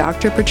Wisdom with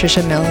Dr.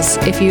 Patricia Mills.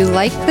 If you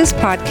like this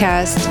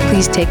podcast,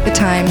 please take the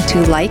time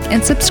to like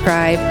and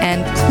subscribe,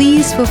 and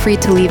please feel free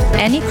to leave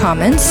any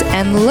comments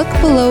and look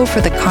below for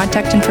the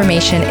contact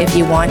information if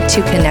you want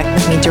to connect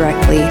with me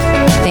directly.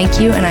 Thank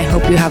you, and I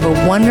hope you have a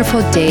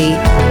wonderful day,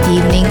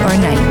 evening, or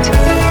night.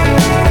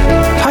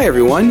 Hi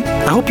everyone,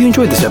 I hope you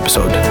enjoyed this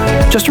episode.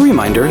 Just a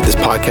reminder, this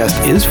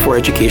podcast is for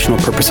educational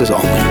purposes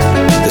only.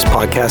 This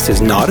podcast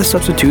is not a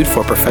substitute for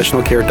a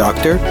professional care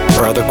doctor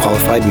or other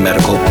qualified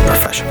medical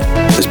professional.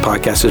 This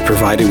podcast is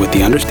provided with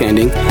the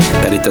understanding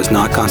that it does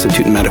not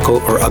constitute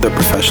medical or other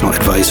professional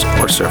advice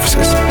or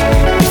services.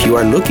 If you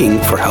are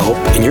looking for help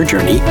in your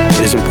journey,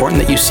 it is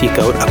important that you seek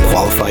out a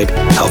qualified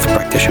health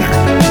practitioner.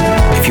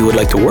 If you would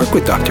like to work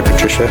with Dr.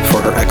 Patricia for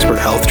her expert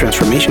health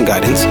transformation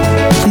guidance,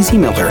 please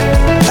email her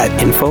at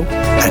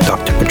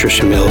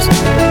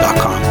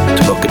info@drpatriciamills.com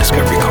to book a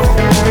discovery call.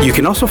 You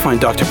can also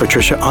find Dr.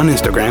 Patricia on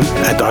Instagram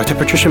at Dr.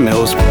 Patricia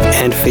Mills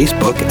and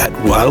Facebook at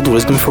Wild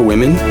Wisdom for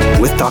Women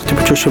with Dr.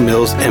 Patricia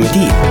Mills,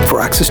 MD. For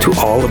access to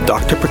all of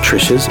Dr.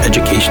 Patricia's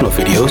educational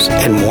videos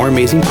and more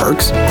amazing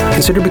perks,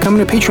 consider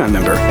becoming a Patreon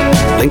member.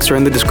 Links are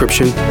in the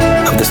description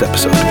of this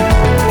episode.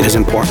 It is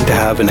important to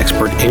have an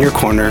expert in your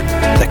corner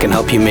that can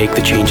help you make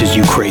the changes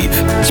you crave,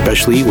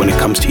 especially when it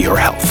comes to your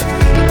health.